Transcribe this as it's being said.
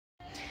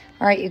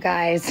All right, you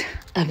guys,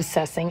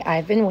 obsessing.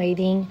 I've been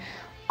waiting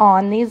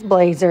on these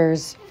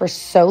blazers for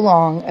so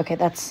long. Okay,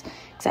 that's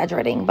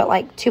exaggerating, but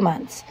like 2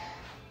 months.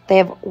 They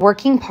have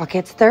working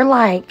pockets. They're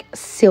like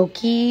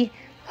silky.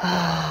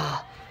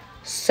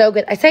 So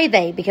good. I say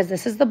they because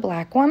this is the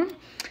black one.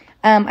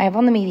 I have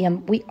on the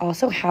medium. We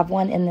also have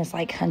one in this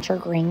like hunter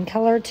green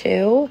color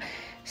too.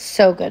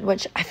 So good,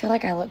 which I feel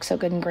like I look so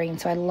good in green,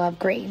 so I love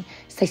green.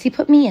 Stacey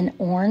put me in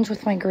orange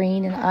with my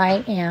green, and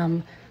I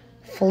am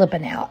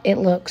flipping out. It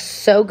looks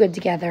so good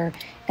together.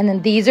 And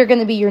then these are going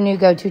to be your new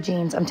go-to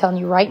jeans. I'm telling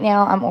you right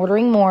now, I'm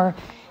ordering more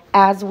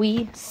as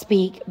we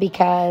speak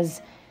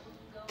because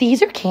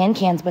these are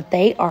cans, but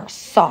they are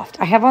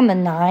soft. I have on the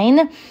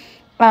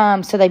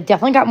 9, so they've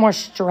definitely got more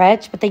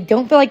stretch, but they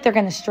don't feel like they're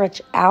going to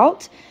stretch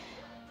out.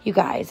 You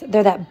guys,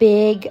 they're that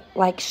big,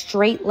 like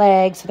straight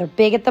legs. So they're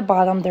big at the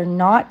bottom. They're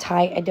not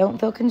tight. I don't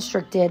feel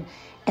constricted.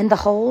 And the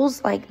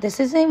holes, like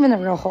this isn't even a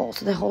real hole.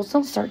 So the holes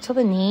don't start till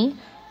the knee.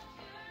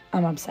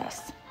 I'm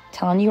obsessed.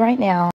 Telling you right now.